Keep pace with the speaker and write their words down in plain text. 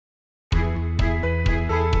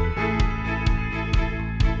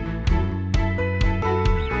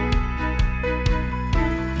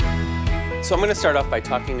So I'm going to start off by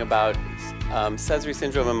talking about Sezary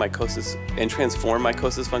Syndrome and transform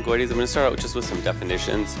Mycosis Fungoides. I'm going to start out just with some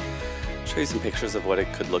definitions, show you some pictures of what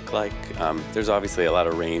it could look like. There's obviously a lot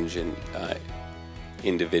of range and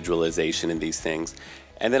individualization in these things.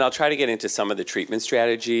 And then I'll try to get into some of the treatment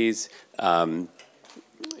strategies in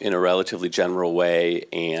a relatively general way,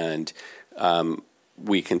 and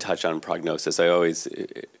we can touch on prognosis. I always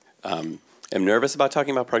am nervous about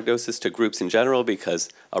talking about prognosis to groups in general because,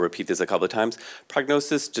 I'll repeat this a couple of times,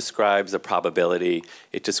 prognosis describes a probability.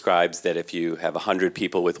 It describes that if you have 100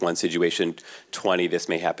 people with one situation, 20 this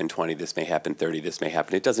may happen, 20 this may happen, 30 this may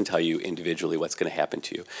happen. It doesn't tell you individually what's going to happen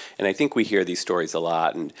to you. And I think we hear these stories a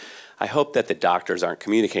lot, and I hope that the doctors aren't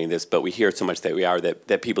communicating this, but we hear it so much that we are,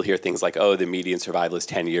 that people hear things like, oh, the median survival is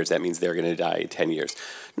 10 years, that means they're going to die in 10 years.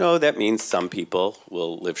 No, that means some people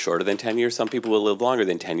will live shorter than 10 years, some people will live longer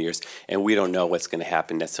than 10 years, and we don't know what's going to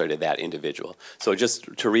happen necessarily to that individual. So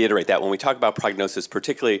just to reiterate that, when we talk about prognosis,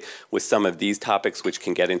 particularly with some of these topics, which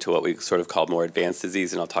can get into what we sort of call more advanced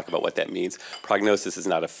disease, and I'll talk about what that means, prognosis is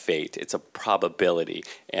not a fate, it's a probability,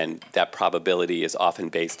 and that probability is often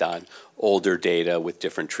based on older data with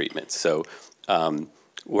different treatments. So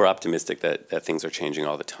we're optimistic that things are changing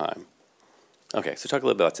all the time. Okay, so talk a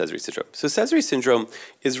little bit about Sezary Syndrome. So Sezary Syndrome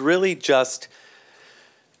is really just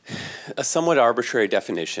a somewhat arbitrary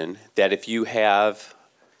definition that if you have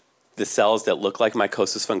the cells that look like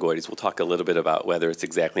Mycosis Fungoides, we'll talk a little bit about whether it's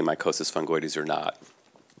exactly Mycosis Fungoides or not.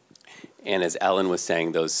 And as Ellen was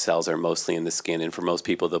saying, those cells are mostly in the skin, and for most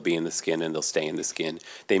people they'll be in the skin and they'll stay in the skin.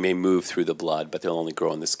 They may move through the blood, but they'll only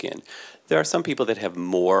grow in the skin. There are some people that have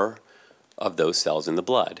more of those cells in the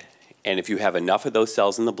blood. And if you have enough of those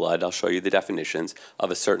cells in the blood, I'll show you the definitions,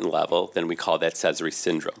 of a certain level, then we call that Sezary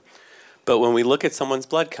Syndrome. But when we look at someone's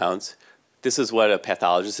blood counts, this is what a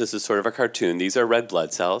pathologist, this is sort of a cartoon. These are red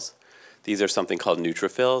blood cells. These are something called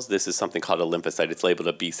neutrophils. This is something called a lymphocyte. It's labeled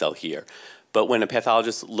a B cell here. But when a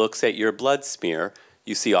pathologist looks at your blood smear,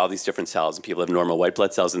 you see all these different cells. And people have normal white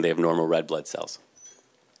blood cells and they have normal red blood cells.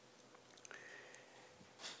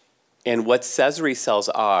 And what Sezary cells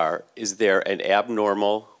are is they're an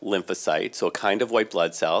abnormal lymphocyte, so a kind of white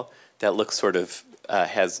blood cell that looks sort of,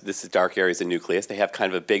 this is dark areas of nucleus. They have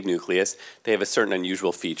kind of a big nucleus. They have a certain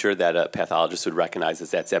unusual feature that a pathologist would recognize as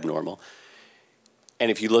that's abnormal. And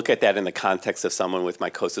if you look at that in the context of someone with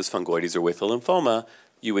Mycosis Fungoides or with a lymphoma,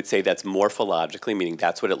 you would say that's morphologically, meaning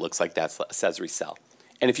that's what it looks like, that's a Sezary cell.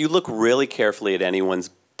 And if you look really carefully at anyone's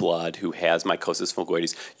blood who has Mycosis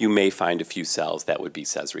Fungoides, you may find a few cells that would be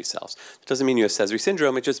Sezary cells. It doesn't mean you have Sezary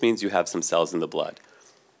Syndrome, it just means you have some cells in the blood.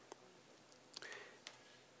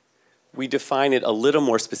 We define it a little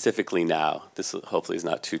more specifically now. This hopefully is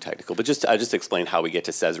not too technical, but I'll just explain how we get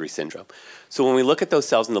to Sezary Syndrome. So when we look at those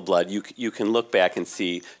cells in the blood, you can look back and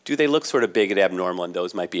see, do they look sort of big and abnormal, and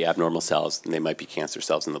those might be abnormal cells, and they might be cancer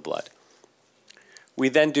cells in the blood. We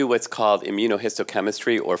then do what's called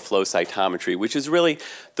immunohistochemistry or flow cytometry, which is really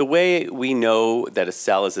the way we know that a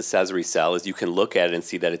cell is a Sezary cell is you can look at it and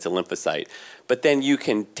see that it's a lymphocyte. But then you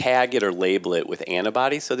can tag it or label it with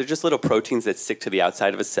antibodies. So they're just little proteins that stick to the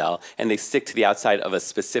outside of a cell, and they stick to the outside of a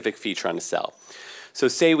specific feature on a cell. So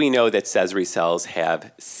say we know that Sezary cells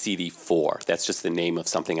have CD4. That's just the name of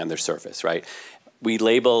something on their surface, right? We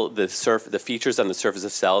label the features on the surface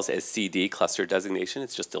of cells as CD, cluster designation.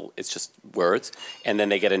 It's just words. And then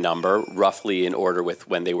they get a number, roughly in order with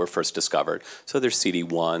when they were first discovered. So there's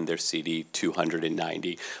CD1, there's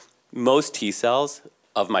CD290. Most T cells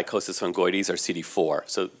of Mycosis Fungoides are CD4.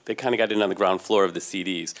 So they kind of got in on the ground floor of the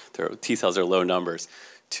CDs. Their T cells are low numbers,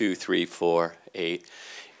 2, 3, 4, 8.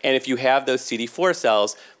 And if you have those CD4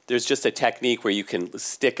 cells, there's just a technique where you can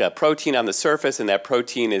stick a protein on the surface, and that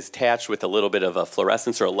protein is attached with a little bit of a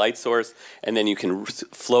fluorescence or a light source, and then you can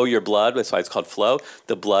flow your blood. That's why it's called flow.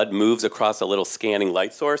 The blood moves across a little scanning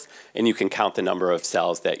light source, and you can count the number of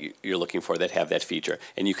cells that you're looking for that have that feature.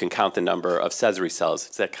 And you can count the number of Sezary cells.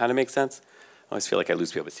 Does that kind of make sense? I always feel like I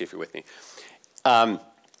lose people, but see if you're with me.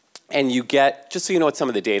 And you get, just so you know what some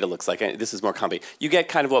of the data looks like, this is more complicated, you get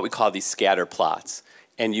kind of what we call these scatter plots.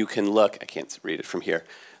 And you can look, I can't read it from here.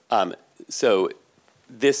 So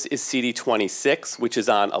this is CD26, which is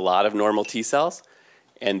on a lot of normal T cells.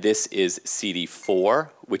 And this is CD4,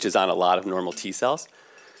 which is on a lot of normal T cells.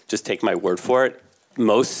 Just take my word for it.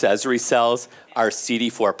 Most Sezary cells are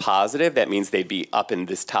CD4 positive. That means they'd be up in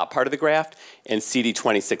this top part of the graph. And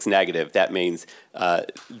CD26 negative, that means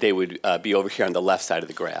they would be over here on the left side of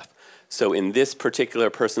the graph. So in this particular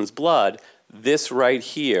person's blood, this right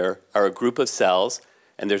here are a group of cells,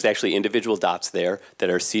 and there's actually individual dots there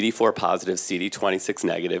that are CD4 positive, CD26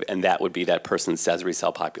 negative, and that would be that person's Sezary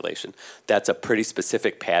cell population. That's a pretty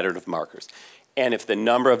specific pattern of markers. And if the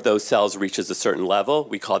number of those cells reaches a certain level,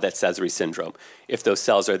 we call that Sezary syndrome. If those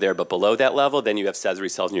cells are there but below that level, then you have Sezary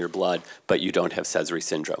cells in your blood, but you don't have Sezary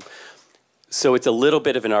syndrome. So it's a little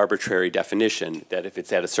bit of an arbitrary definition that if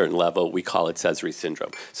it's at a certain level, we call it Sezary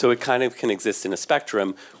syndrome. So it kind of can exist in a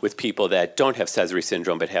spectrum with people that don't have Sezary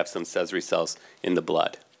syndrome but have some Sezary cells in the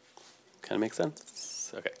blood. Kind of make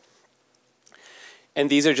sense? Okay. And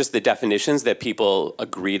these are just the definitions that people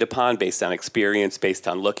agreed upon based on experience, based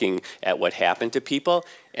on looking at what happened to people.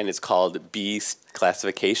 And it's called B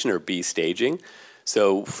classification or B staging.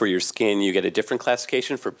 So for your skin, you get a different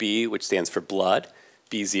classification for B, which stands for blood.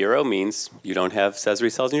 B0 means you don't have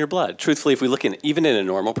Sezary cells in your blood. Truthfully, if we look even in a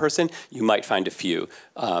normal person, you might find a few.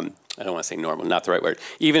 I don't want to say normal, not the right word.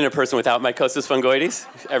 Even a person without Mycosis Fungoides,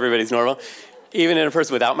 everybody's normal. Even in a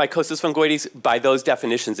person without Mycosis Fungoides, by those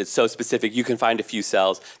definitions, it's so specific, you can find a few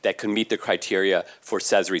cells that can meet the criteria for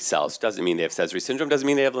Sezary cells. Doesn't mean they have Sezary syndrome, doesn't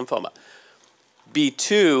mean they have lymphoma.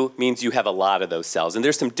 B2 means you have a lot of those cells. And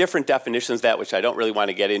there's some different definitions of that, which I don't really want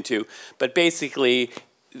to get into. But basically,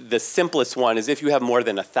 the simplest one is if you have more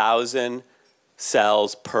than 1,000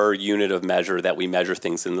 cells per unit of measure that we measure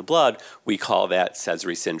things in the blood, we call that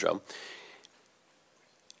Sezary syndrome.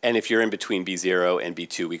 And if you're in between B0 and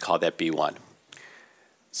B2, we call that B1.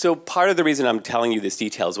 So part of the reason I'm telling you this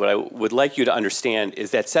detail is what I would like you to understand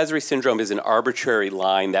is that Sezary syndrome is an arbitrary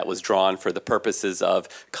line that was drawn for the purposes of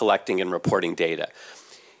collecting and reporting data.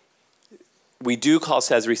 We do call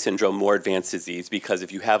Sezary syndrome more advanced disease because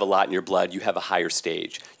if you have a lot in your blood, you have a higher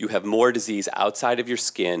stage. You have more disease outside of your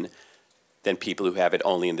skin than people who have it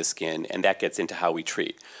only in the skin, and that gets into how we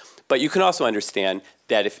treat. But you can also understand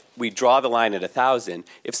that if we draw the line at 1,000,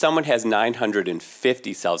 if someone has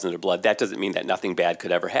 950 cells in their blood, that doesn't mean that nothing bad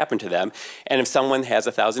could ever happen to them. And if someone has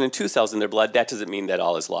 1,002 cells in their blood, that doesn't mean that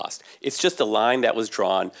all is lost. It's just a line that was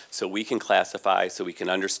drawn so we can classify, so we can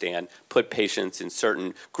understand, put patients in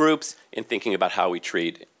certain groups in thinking about how we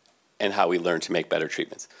treat and how we learn to make better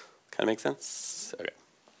treatments. Kind of make sense? Okay.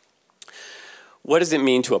 What does it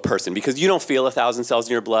mean to a person? Because you don't feel 1,000 cells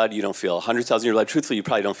in your blood, you don't feel 100 cells in your blood. Truthfully, you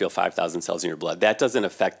probably don't feel 5,000 cells in your blood. That doesn't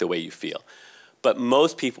affect the way you feel. But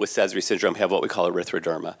most people with Sezary syndrome have what we call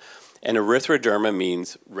erythroderma. And erythroderma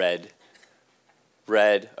means red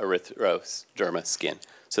erythroderma skin.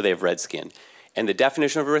 So they have red skin. And the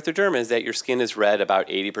definition of erythroderma is that your skin is red about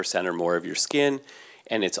 80% or more of your skin,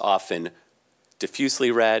 and it's often diffusely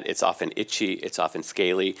red, it's often itchy, it's often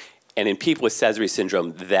scaly. And in people with Sezary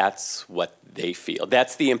syndrome, that's what they feel.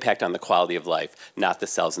 That's the impact on the quality of life, not the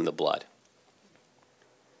cells in the blood.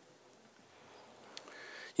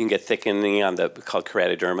 You can get thickening on called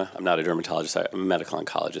keratoderma. I'm not a dermatologist, I'm a medical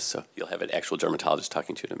oncologist, so you'll have an actual dermatologist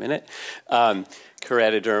talking to you in a minute.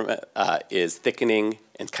 Keratoderma is thickening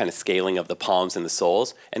and kind of scaling of the palms and the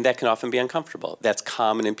soles, and that can often be uncomfortable. That's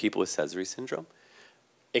common in people with Sezary syndrome.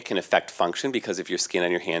 It can affect function because if your skin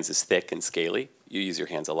on your hands is thick and scaly, you use your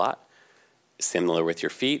hands a lot. Similar with your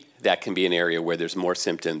feet, that can be an area where there's more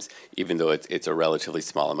symptoms even though it's a relatively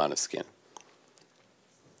small amount of skin.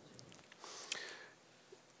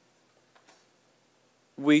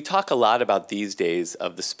 We talk a lot about these days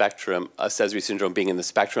of the spectrum of Sezary syndrome being in the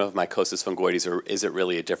spectrum of Mycosis Fungoides, or is it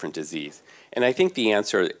really a different disease? And I think the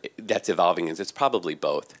answer that's evolving is it's probably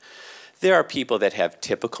both. There are people that have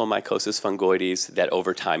typical Mycosis Fungoides that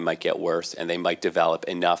over time might get worse and they might develop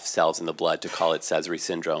enough cells in the blood to call it Sezary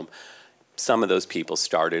syndrome. Some of those people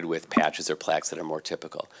started with patches or plaques that are more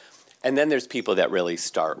typical. And then there's people that really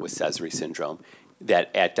start with Sezary syndrome,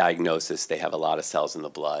 that at diagnosis they have a lot of cells in the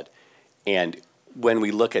blood. And when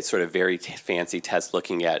we look at sort of very fancy tests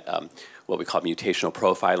looking at what we call mutational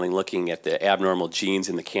profiling, looking at the abnormal genes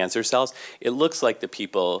in the cancer cells, it looks like the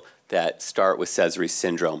people that start with Sezary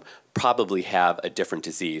syndrome probably have a different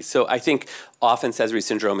disease. So I think often Sezary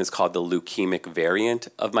syndrome is called the leukemic variant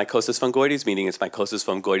of Mycosis Fungoides, meaning it's Mycosis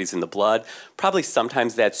Fungoides in the blood. Probably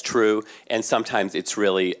sometimes that's true, and sometimes it's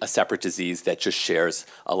really a separate disease that just shares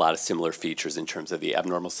a lot of similar features in terms of the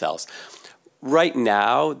abnormal cells. Right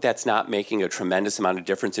now, that's not making a tremendous amount of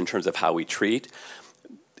difference in terms of how we treat.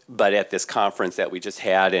 But at this conference that we just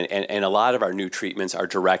had, and a lot of our new treatments are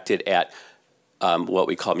directed at what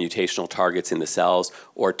we call mutational targets in the cells,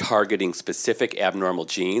 or targeting specific abnormal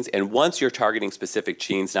genes. And once you're targeting specific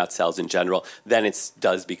genes, not cells in general, then it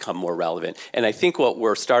does become more relevant. And I think what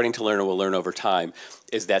we're starting to learn, and we'll learn over time,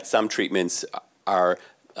 is that some treatments are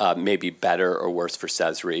maybe better or worse for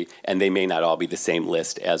Sezary, and they may not all be the same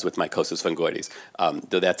list as with Mycosis Fungoides,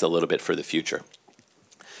 though that's a little bit for the future.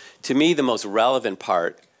 To me, the most relevant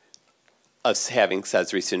part of having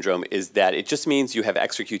Sezary syndrome is that it just means you have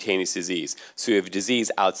extracutaneous disease. So you have disease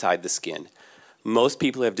outside the skin. Most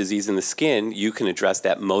people who have disease in the skin, you can address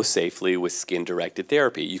that most safely with skin-directed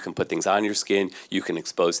therapy. You can put things on your skin, you can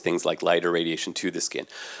expose things like light or radiation to the skin.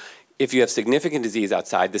 If you have significant disease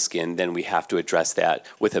outside the skin, then we have to address that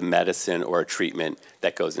with a medicine or a treatment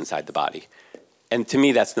that goes inside the body. And to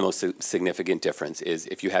me, that's the most significant difference, is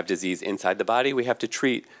if you have disease inside the body, we have to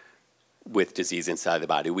treat with disease inside the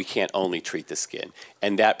body. We can't only treat the skin.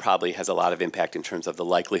 And that probably has a lot of impact in terms of the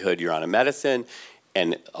likelihood you're on a medicine,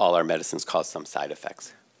 and all our medicines cause some side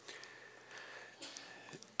effects.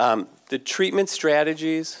 The treatment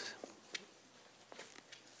strategies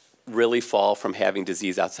really fall from having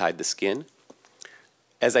disease outside the skin.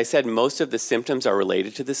 As I said, most of the symptoms are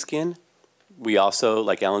related to the skin. We also,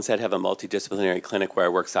 like Ellen said, have a multidisciplinary clinic where I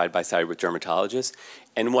work side by side with dermatologists.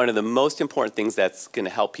 And one of the most important things that's going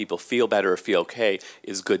to help people feel better or feel okay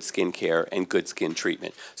is good skin care and good skin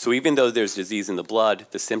treatment. So even though there's disease in the blood,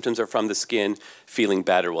 the symptoms are from the skin, feeling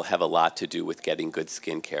better will have a lot to do with getting good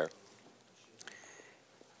skin care.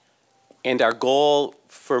 And our goal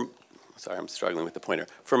for, sorry, I'm struggling with the pointer,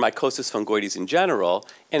 for mycosis fungoides in general,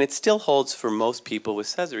 and it still holds for most people with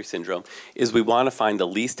Sezary syndrome, is we want to find the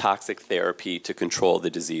least toxic therapy to control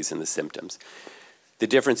the disease and the symptoms. The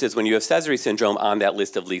difference is when you have Sezary syndrome, on that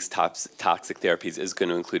list of least toxic therapies is going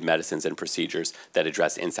to include medicines and procedures that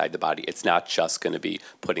address inside the body. It's not just going to be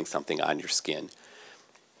putting something on your skin.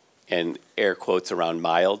 And air quotes around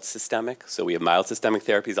mild systemic. So we have mild systemic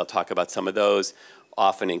therapies. I'll talk about some of those,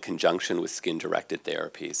 often in conjunction with skin-directed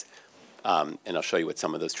therapies. And I'll show you what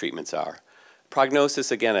some of those treatments are.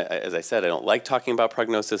 Prognosis, again, as I said, I don't like talking about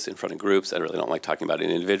prognosis in front of groups. I really don't like talking about it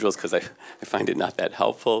in individuals because I find it not that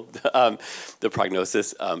helpful, the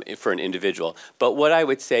prognosis for an individual. But what I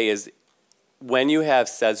would say is when you have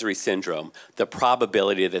Sezary syndrome, the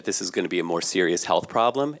probability that this is going to be a more serious health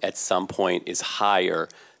problem at some point is higher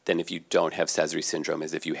than if you don't have Sezary syndrome,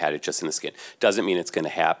 as if you had it just in the skin. Doesn't mean it's going to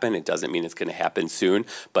happen. It doesn't mean it's going to happen soon,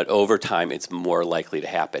 but over time it's more likely to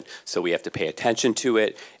happen. So we have to pay attention to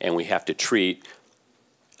it, and we have to treat.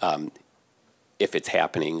 If it's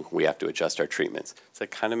happening, we have to adjust our treatments. Does that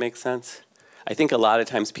kind of make sense? I think a lot of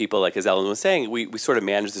times people, like as Ellen was saying, we sort of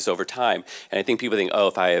manage this over time. And I think people think, oh,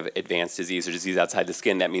 if I have advanced disease or disease outside the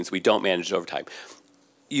skin, that means we don't manage it over time.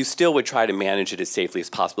 You still would try to manage it as safely as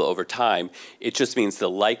possible over time. It just means the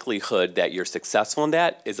likelihood that you're successful in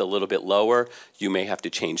that is a little bit lower. You may have to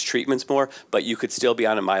change treatments more, but you could still be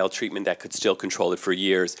on a mild treatment that could still control it for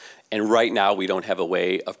years. And right now, we don't have a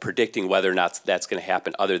way of predicting whether or not that's going to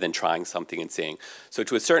happen other than trying something and seeing. So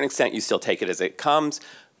to a certain extent, you still take it as it comes,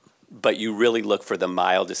 but you really look for the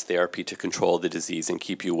mildest therapy to control the disease and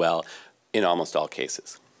keep you well in almost all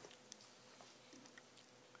cases.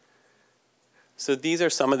 So these are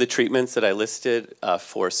some of the treatments that I listed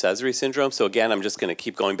for Sezary syndrome. So again, I'm just going to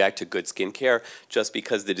keep going back to good skin care. Just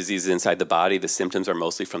because the disease is inside the body, the symptoms are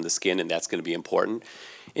mostly from the skin, and that's going to be important.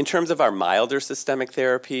 In terms of our milder systemic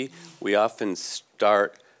therapy, we often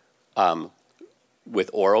start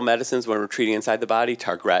with oral medicines when we're treating inside the body.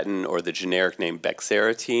 Targretin, or the generic name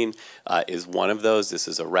bexarotene, is one of those. This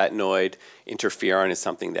is a retinoid. Interferon is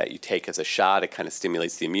something that you take as a shot. It kind of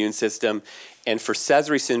stimulates the immune system. And for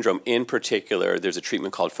Sezary syndrome in particular, there's a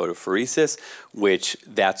treatment called photopheresis, which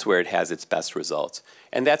that's where it has its best results.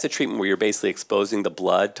 And that's a treatment where you're basically exposing the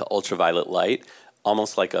blood to ultraviolet light,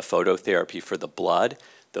 almost like a phototherapy for the blood.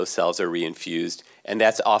 Those cells are reinfused, and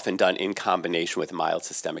that's often done in combination with mild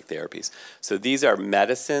systemic therapies. So these are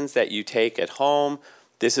medicines that you take at home.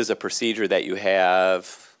 This is a procedure that you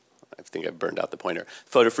have. I think I've burned out the pointer.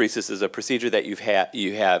 Photopheresis is a procedure that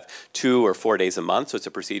you have 2 or 4 days a month. So it's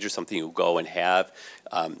a procedure, something you go and have.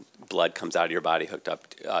 Blood comes out of your body hooked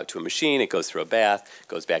up to a machine. It goes through a bath,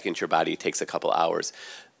 goes back into your body. It takes a couple hours.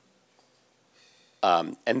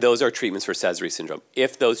 And those are treatments for Sezary syndrome.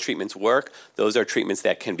 If those treatments work, those are treatments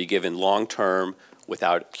that can be given long-term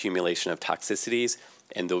without accumulation of toxicities.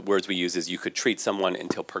 And the words we use is you could treat someone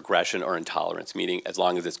until progression or intolerance, meaning as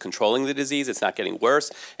long as it's controlling the disease, it's not getting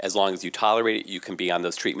worse. As long as you tolerate it, you can be on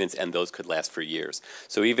those treatments, and those could last for years.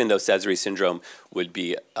 So even though Sezary syndrome would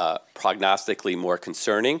be prognostically more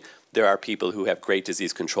concerning, there are people who have great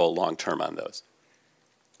disease control long-term on those.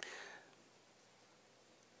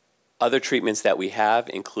 Other treatments that we have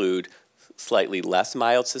include slightly less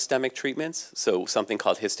mild systemic treatments, so something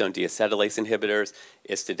called histone deacetylase inhibitors,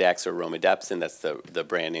 Istodax or romidepsin, that's the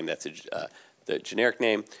brand name, that's the generic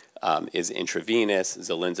name, is intravenous.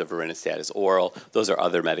 Xylinza varinostat is oral. Those are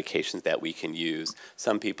other medications that we can use.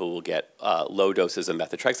 Some people will get low doses of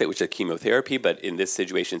methotrexate, which is chemotherapy, but in this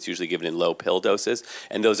situation, it's usually given in low pill doses,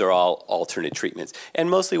 and those are all alternate treatments. And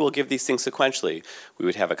mostly we'll give these things sequentially. We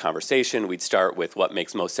would have a conversation. We'd start with what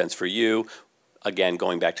makes most sense for you. Again,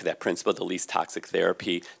 going back to that principle, the least toxic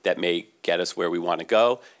therapy that may get us where we want to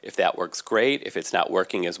go. If that works, great. If it's not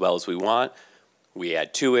working as well as we want, we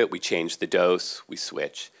add to it, we change the dose, we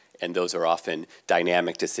switch. And those are often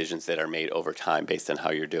dynamic decisions that are made over time based on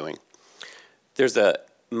how you're doing. There's a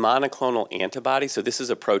monoclonal antibody. So this is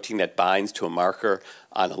a protein that binds to a marker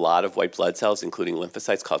on a lot of white blood cells, including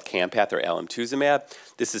lymphocytes, called Campath or alemtuzumab.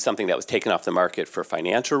 This is something that was taken off the market for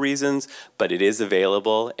financial reasons, but it is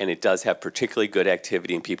available, and it does have particularly good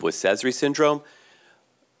activity in people with Sezary Syndrome.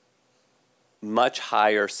 Much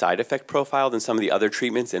higher side effect profile than some of the other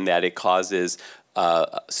treatments in that it causes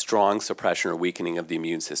strong suppression or weakening of the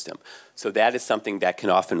immune system. So that is something that can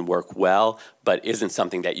often work well, but isn't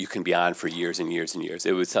something that you can be on for years and years and years.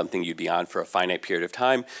 It was something you'd be on for a finite period of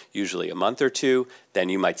time, usually a month or two, then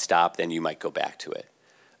you might stop, then you might go back to it.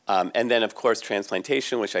 And then, of course,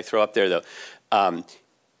 transplantation, which I throw up there, though.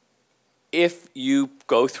 If you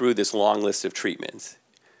go through this long list of treatments,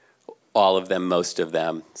 all of them, most of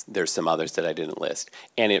them, there's some others that I didn't list,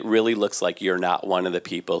 and it really looks like you're not one of the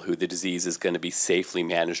people who the disease is going to be safely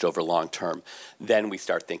managed over long term, then we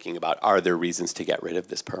start thinking about, are there reasons to get rid of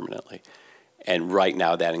this permanently? And right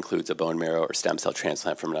now that includes a bone marrow or stem cell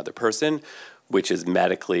transplant from another person, which is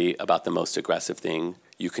medically about the most aggressive thing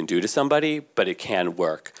you can do to somebody, but it can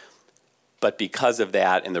work. But because of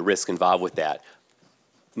that and the risk involved with that,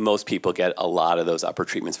 most people get a lot of those upper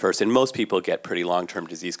treatments first, and most people get pretty long-term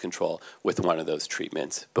disease control with one of those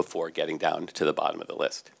treatments before getting down to the bottom of the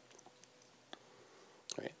list.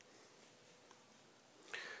 All right.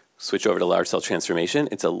 Switch over to large cell transformation.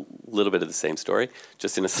 It's a little bit of the same story,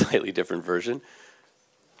 just in a slightly different version.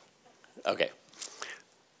 Okay.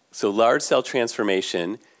 So large cell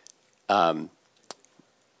transformation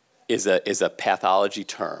is a pathology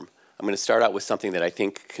term. I'm going to start out with something that I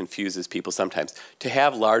think confuses people sometimes. To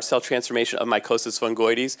have large cell transformation of Mycosis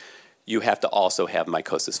fungoides, you have to also have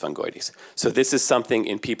Mycosis fungoides. So this is something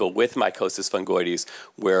in people with Mycosis fungoides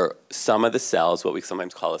where some of the cells, what we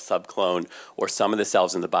sometimes call a subclone, or some of the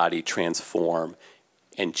cells in the body transform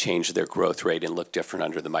and change their growth rate and look different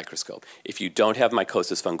under the microscope. If you don't have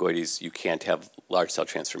Mycosis fungoides, you can't have large cell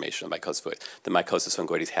transformation of Mycosis fungoides. The Mycosis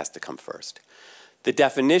fungoides has to come first. The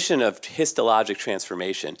definition of histologic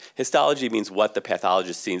transformation, histology means what the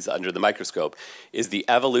pathologist sees under the microscope, is the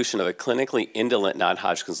evolution of a clinically indolent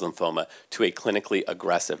non-Hodgkin's lymphoma to a clinically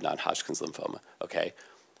aggressive non-Hodgkin's lymphoma, okay?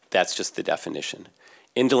 That's just the definition.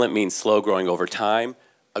 Indolent means slow growing over time.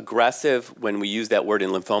 Aggressive, when we use that word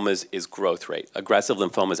in lymphomas, is growth rate. Aggressive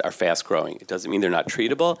lymphomas are fast growing. It doesn't mean they're not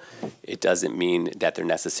treatable. It doesn't mean that they're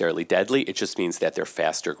necessarily deadly. It just means that they're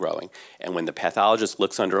faster growing. And when the pathologist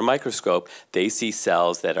looks under a microscope, they see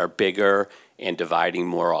cells that are bigger and dividing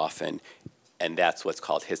more often, and that's what's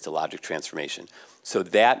called histologic transformation. So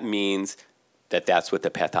that means that that's what the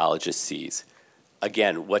pathologist sees.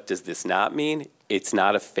 Again, what does this not mean? It's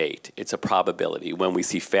not a fate, it's a probability. When we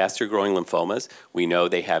see faster growing lymphomas, we know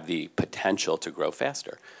they have the potential to grow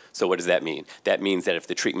faster. So what does that mean? That means that if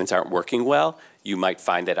the treatments aren't working well, you might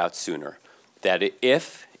find that out sooner. That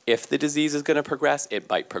if the disease is going to progress, it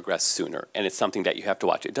might progress sooner. And it's something that you have to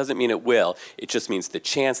watch. It doesn't mean it will, it just means the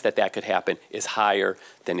chance that that could happen is higher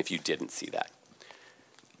than if you didn't see that.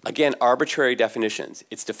 Again, arbitrary definitions.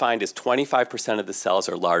 It's defined as 25% of the cells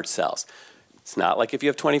are large cells. It's not like if you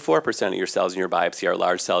have 24% of your cells in your biopsy are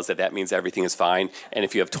large cells that means everything is fine, and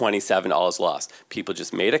if you have 27, all is lost. People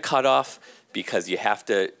just made a cutoff because you have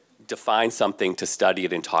to define something to study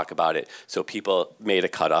it and talk about it. So people made a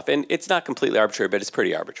cutoff, and it's not completely arbitrary, but it's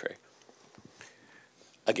pretty arbitrary.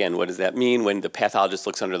 Again, what does that mean? When the pathologist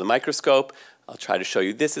looks under the microscope, I'll try to show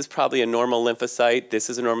you. This is probably a normal lymphocyte.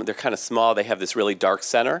 This is a normal, they're kind of small. They have this really dark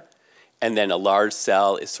center. And then a large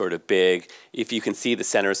cell is sort of big. If you can see, the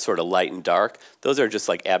center is sort of light and dark. Those are just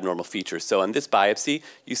like abnormal features. So on this biopsy,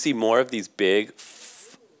 you see more of these big,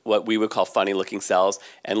 what we would call funny looking cells,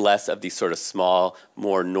 and less of these sort of small,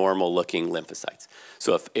 more normal looking lymphocytes.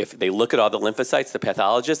 So if they look at all the lymphocytes, the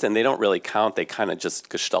pathologist, and they don't really count, they kind of just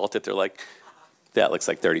gestalt it, they're like, that looks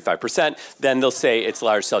like 35%, then they'll say it's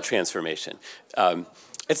large cell transformation.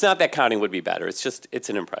 It's not that counting would be better, it's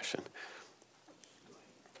an impression.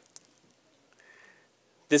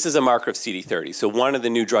 This is a marker of CD30. So one of the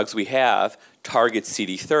new drugs we have targets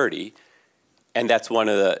CD30, and that's one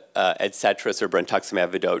of the Adcetris or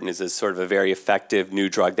brentuximab vedotin is sort of a very effective new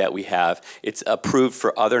drug that we have. It's approved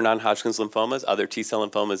for other non-Hodgkin's lymphomas, other T-cell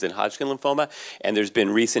lymphomas and Hodgkin lymphoma, and there's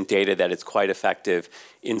been recent data that it's quite effective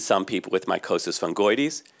in some people with Mycosis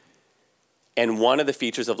fungoides. And one of the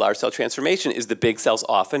features of large cell transformation is the big cells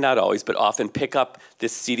often, not always, but often pick up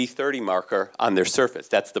this CD30 marker on their surface.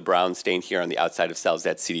 That's the brown stain here on the outside of cells,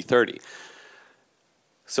 that's CD30.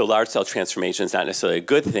 So large cell transformation is not necessarily a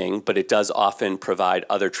good thing, but it does often provide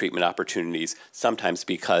other treatment opportunities, sometimes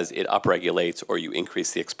because it upregulates or you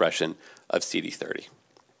increase the expression of CD30.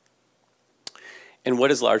 And what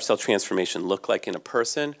does large cell transformation look like in a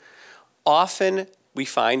person? Often we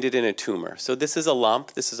find it in a tumor. So this is a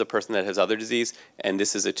lump, this is a person that has other disease, and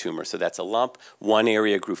this is a tumor. So that's a lump. One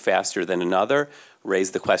area grew faster than another.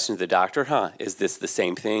 Raise the question to the doctor, is this the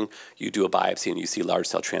same thing? You do a biopsy and you see large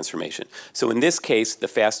cell transformation. So in this case, the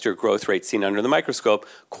faster growth rate seen under the microscope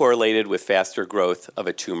correlated with faster growth of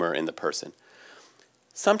a tumor in the person.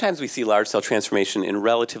 Sometimes we see large cell transformation in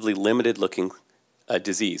relatively limited looking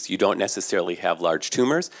disease. You don't necessarily have large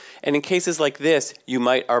tumors. And in cases like this, you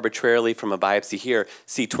might arbitrarily, from a biopsy here,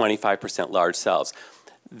 see 25% large cells.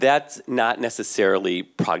 That's not necessarily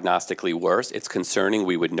prognostically worse. It's concerning,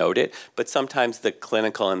 we would note it, but sometimes the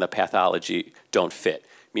clinical and the pathology don't fit.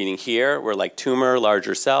 Meaning here, we're like tumor,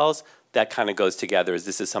 larger cells, that kind of goes together as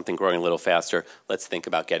this is something growing a little faster, let's think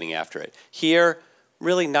about getting after it. Here,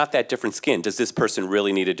 really not that different skin. Does this person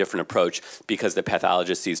really need a different approach because the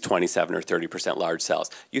pathologist sees 27 or 30% large cells?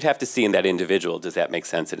 You'd have to see in that individual, does that make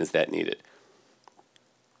sense and is that needed?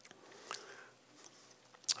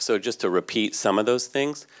 So just to repeat some of those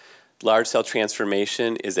things, large cell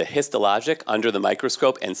transformation is a histologic under the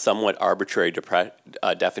microscope and somewhat arbitrary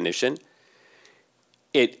definition.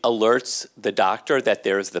 It alerts the doctor that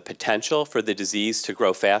there is the potential for the disease to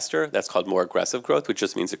grow faster. That's called more aggressive growth, which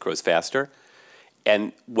just means it grows faster.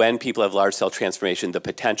 And when people have large cell transformation, the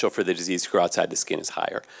potential for the disease to grow outside the skin is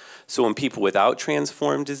higher. So in people without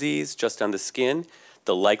transformed disease, just on the skin,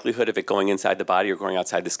 the likelihood of it going inside the body or going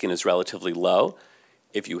outside the skin is relatively low.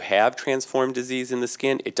 If you have transformed disease in the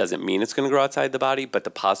skin, it doesn't mean it's going to grow outside the body, but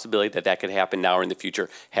the possibility that that could happen now or in the future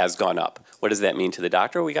has gone up. What does that mean to the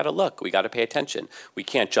doctor? We got to look. We got to pay attention. We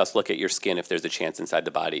can't just look at your skin if there's a chance inside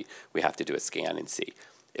the body. We have to do a scan and see.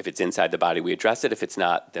 If it's inside the body, we address it. If it's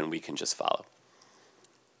not, then we can just follow.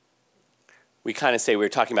 We kind of say, we were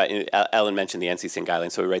talking about, Ellen mentioned the NCCN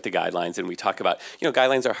guidelines, so we write the guidelines and we talk about,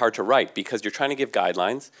 guidelines are hard to write because you're trying to give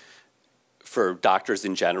guidelines for doctors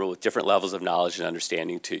in general with different levels of knowledge and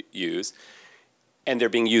understanding to use. And they're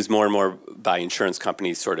being used more and more by insurance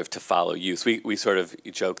companies sort of to follow use. We sort of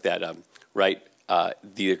joke that,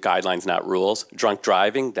 the guidelines, not rules. Drunk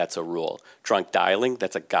driving, that's a rule. Drunk dialing,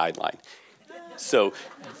 that's a guideline. So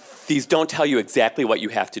these don't tell you exactly what you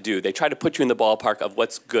have to do. They try to put you in the ballpark of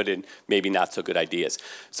what's good and maybe not so good ideas.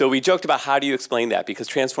 So we joked about how do you explain that? Because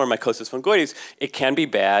transformed mycosis fungoides, it can be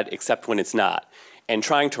bad except when it's not. And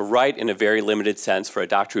trying to write in a very limited sense for a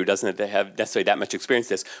doctor who doesn't have necessarily that much experience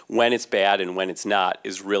with this, when it's bad and when it's not,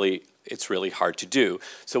 it's really hard to do.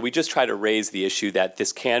 So we just try to raise the issue that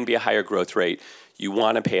this can be a higher growth rate. You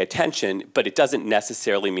want to pay attention, but it doesn't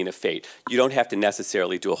necessarily mean a fate. You don't have to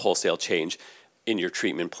necessarily do a wholesale change in your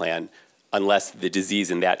treatment plan unless the disease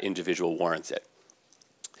in that individual warrants it.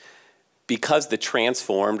 Because the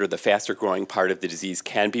transformed or the faster growing part of the disease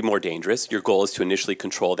can be more dangerous, your goal is to initially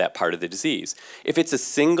control that part of the disease. If it's a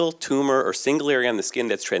single tumor or single area on the skin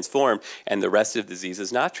that's transformed and the rest of the disease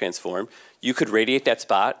is not transformed, you could radiate that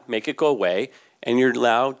spot, make it go away, and you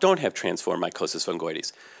now don't have transformed mycosis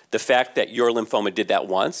fungoides. The fact that your lymphoma did that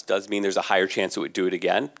once does mean there's a higher chance it would do it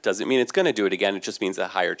again. Doesn't mean it's going to do it again, it just means a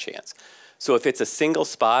higher chance. So if it's a single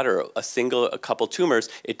spot or a couple tumors,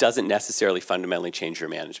 it doesn't necessarily fundamentally change your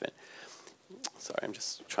management. Sorry, I'm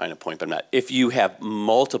just trying to point, but I'm not. If you have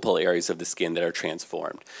multiple areas of the skin that are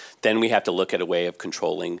transformed, then we have to look at a way of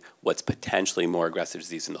controlling what's potentially more aggressive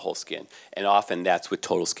disease in the whole skin. And often that's with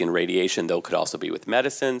total skin radiation, though it could also be with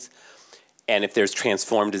medicines. And if there's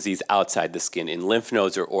transformed disease outside the skin in lymph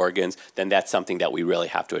nodes or organs, then that's something that we really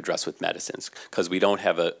have to address with medicines because we don't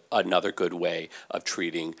have another good way of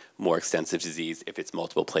treating more extensive disease if it's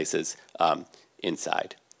multiple places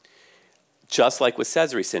inside. Just like with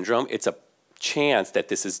Sezary syndrome, it's a chance that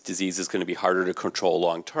this disease is going to be harder to control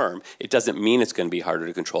long term. It doesn't mean it's going to be harder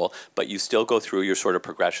to control, but you still go through your sort of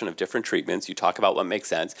progression of different treatments. You talk about what makes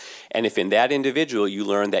sense. And if in that individual you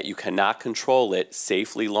learn that you cannot control it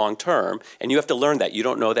safely long term, and you have to learn that, you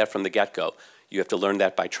don't know that from the get-go. You have to learn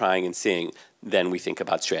that by trying and seeing. Then we think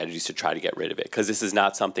about strategies to try to get rid of it. Because this is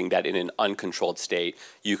not something that in an uncontrolled state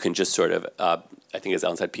you can just sort of, I think as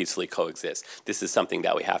Ellen said, peacefully coexist. This is something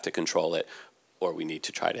that we have to control it or we need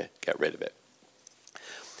to try to get rid of it.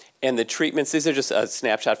 And the treatments, these are just a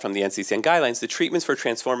snapshot from the NCCN guidelines. The treatments for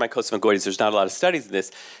transformed mycosis fungoides, there's not a lot of studies in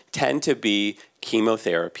this, tend to be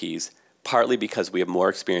chemotherapies, partly because we have more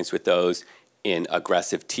experience with those in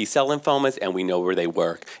aggressive T-cell lymphomas and we know where they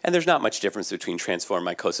work. And there's not much difference between transformed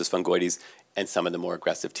mycosis fungoides and some of the more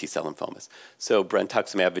aggressive T-cell lymphomas. So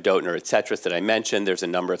brentuximab vedotin or Etcetera that I mentioned, there's a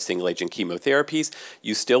number of single-agent chemotherapies.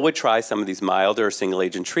 You still would try some of these milder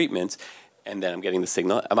single-agent treatments, and then I'm getting the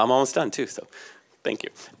signal. I'm almost done, too, so thank you.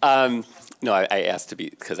 No, I asked to be,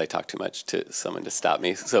 because I talk too much, to someone to stop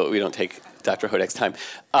me, so we don't take Dr. Hodek's time.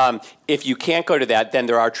 If you can't go to that, then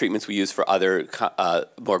there are treatments we use for other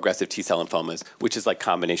more aggressive T-cell lymphomas, which is like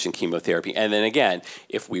combination chemotherapy. And then again,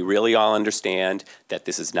 if we really all understand that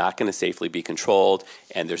this is not going to safely be controlled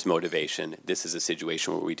and there's motivation, this is a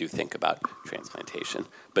situation where we do think about transplantation.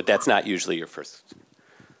 But that's not usually your first.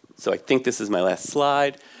 So I think this is my last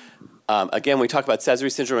slide. Again, we talk about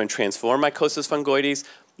Sezary Syndrome and transformed Mycosis Fungoides.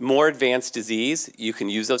 More advanced disease, you can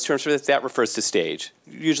use those terms for this. That refers to stage,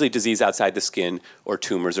 usually disease outside the skin or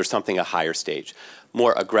tumors or something a higher stage.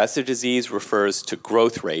 More aggressive disease refers to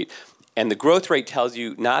growth rate. And the growth rate tells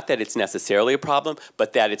you not that it's necessarily a problem,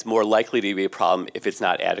 but that it's more likely to be a problem if it's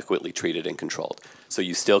not adequately treated and controlled. So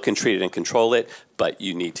you still can treat it and control it, but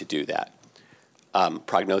you need to do that.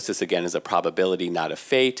 Prognosis, again, is a probability, not a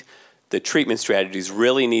fate. The treatment strategies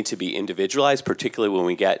really need to be individualized, particularly when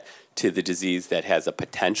we get to the disease that has a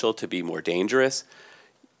potential to be more dangerous.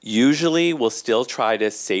 Usually, we'll still try to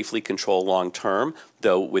safely control long-term,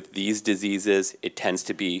 though with these diseases, it tends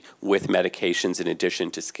to be with medications in addition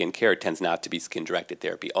to skin care. It tends not to be skin-directed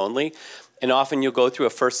therapy only. And often you'll go through a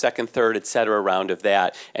first, second, third, et cetera, round of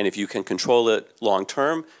that, and if you can control it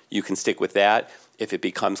long-term, you can stick with that. If it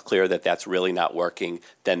becomes clear that that's really not working,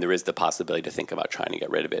 then there is the possibility to think about trying to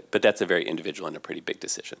get rid of it. But that's a very individual and a pretty big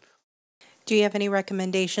decision. Do you have any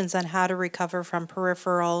recommendations on how to recover from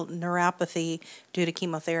peripheral neuropathy due to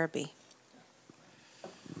chemotherapy?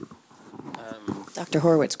 Dr.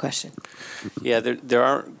 Horwitz question. Yeah, there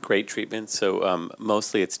aren't great treatments, so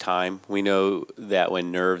mostly it's time. We know that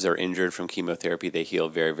when nerves are injured from chemotherapy, they heal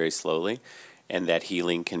very, very slowly, and that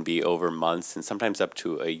healing can be over months and sometimes up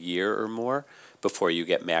to a year or more before you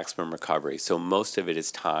get maximum recovery. So most of it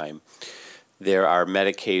is time. There are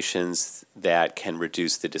medications that can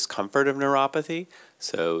reduce the discomfort of neuropathy,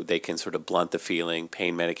 so they can sort of blunt the feeling.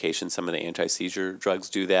 Pain medication, some of the anti-seizure drugs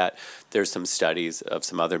do that. There's some studies of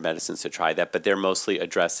some other medicines to try that, but they're mostly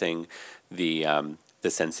addressing the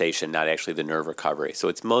sensation, not actually the nerve recovery. So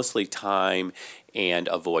it's mostly time and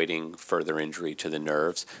avoiding further injury to the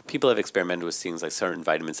nerves. People have experimented with things like certain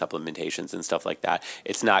vitamin supplementations and stuff like that.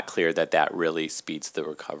 It's not clear that that really speeds the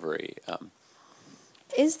recovery.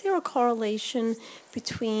 Is there a correlation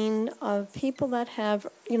between people that have,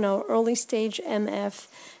 early stage MF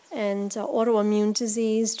and autoimmune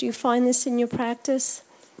disease? Do you find this in your practice?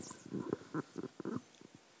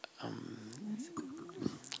 I'm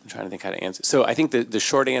trying to think how to answer. So I think the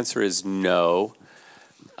short answer is no.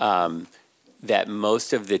 That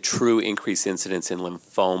most of the true increased incidence in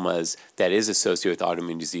lymphomas that is associated with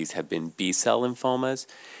autoimmune disease have been B-cell lymphomas,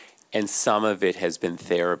 and some of it has been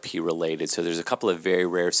therapy-related. So there's a couple of very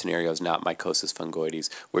rare scenarios, not mycosis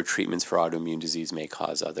fungoides, where treatments for autoimmune disease may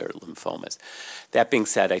cause other lymphomas. That being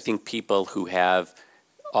said, I think people who have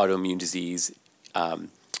autoimmune disease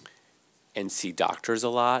and see doctors a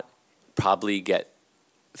lot probably get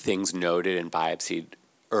things noted and biopsied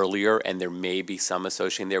earlier, and there may be some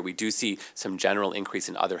association there. We do see some general increase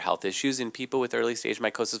in other health issues in people with early stage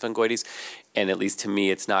mycosis fungoides, and at least to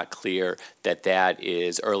me it's not clear that that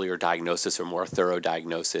is earlier diagnosis or more thorough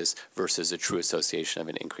diagnosis versus a true association of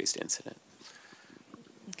an increased incident.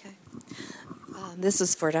 Okay. This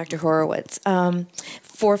is for Dr. Horwitz.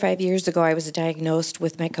 4 or 5 years ago, I was diagnosed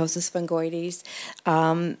with mycosis fungoides.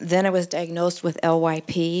 Then I was diagnosed with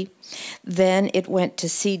LYP. Then it went to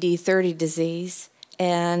CD30 disease.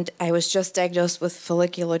 And I was just diagnosed with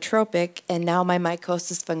folliculotropic, and now my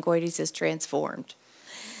mycosis fungoides is transformed,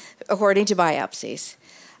 according to biopsies.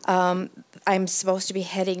 I'm supposed to be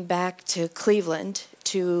heading back to Cleveland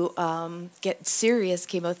to get serious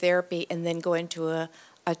chemotherapy and then go into a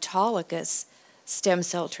autologous stem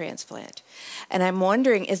cell transplant. And I'm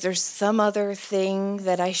wondering, is there some other thing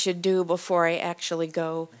that I should do before I actually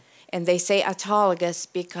go? And they say autologous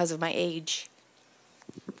because of my age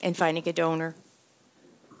and finding a donor.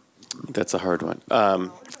 That's a hard one.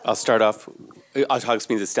 I'll start off. Autologous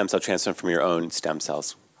means a stem cell transplant from your own stem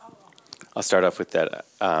cells. I'll start off with that.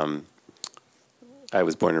 I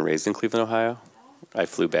was born and raised in Cleveland, Ohio. I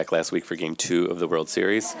flew back last week for Game 2 of the World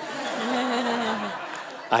Series.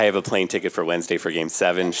 I have a plane ticket for Wednesday for Game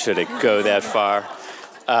 7, should it go that far.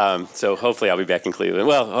 So hopefully I'll be back in Cleveland.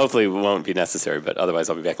 Well, hopefully it won't be necessary, but otherwise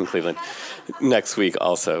I'll be back in Cleveland next week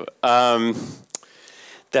also.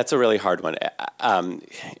 That's a really hard one, and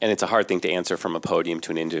it's a hard thing to answer from a podium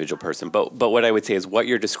to an individual person. But what I would say is what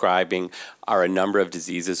you're describing are a number of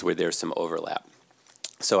diseases where there's some overlap.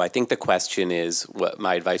 So I think the question is, what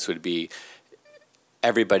my advice would be,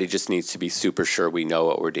 everybody just needs to be super sure we know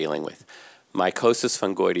what we're dealing with. Mycosis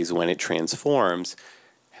fungoides, when it transforms,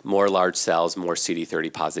 more large cells, more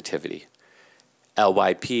CD30 positivity.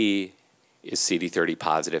 LYP is CD30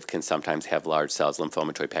 positive, can sometimes have large cells,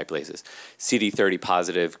 lymphomatoid papulaceous. CD30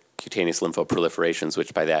 positive cutaneous lymphoproliferations,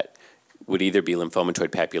 which by that would either be lymphomatoid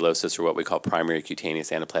papulosis or what we call primary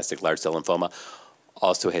cutaneous anaplastic large cell lymphoma,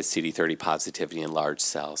 also has CD30 positivity in large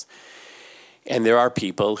cells. And there are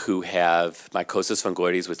people who have mycosis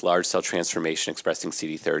fungoides with large cell transformation expressing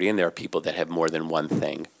CD30, and there are people that have more than one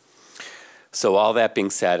thing. So all that being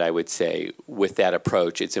said, I would say with that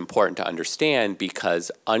approach, it's important to understand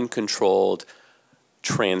because uncontrolled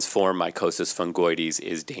transformed mycosis fungoides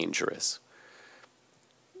is dangerous.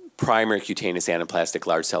 Primary cutaneous anaplastic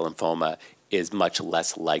large cell lymphoma is much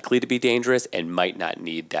less likely to be dangerous and might not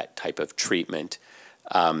need that type of treatment.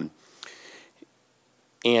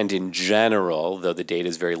 And in general, though the data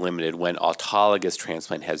is very limited, when autologous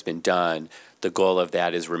transplant has been done, the goal of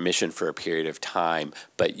that is remission for a period of time,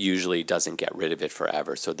 but usually doesn't get rid of it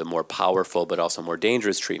forever. So the more powerful but also more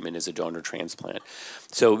dangerous treatment is a donor transplant.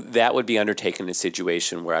 So that would be undertaken in a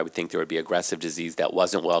situation where I would think there would be aggressive disease that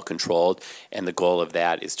wasn't well controlled, and the goal of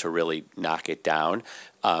that is to really knock it down.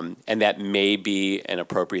 And that may be an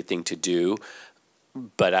appropriate thing to do.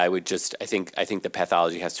 But I think the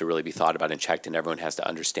pathology has to really be thought about and checked, and everyone has to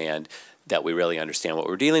understand that we really understand what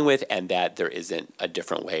we're dealing with and that there isn't a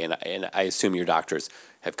different way. And I assume your doctors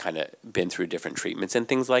have kind of been through different treatments and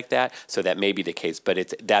things like that, so that may be the case.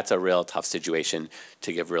 But that's a real tough situation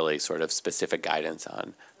to give really sort of specific guidance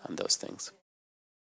on those things.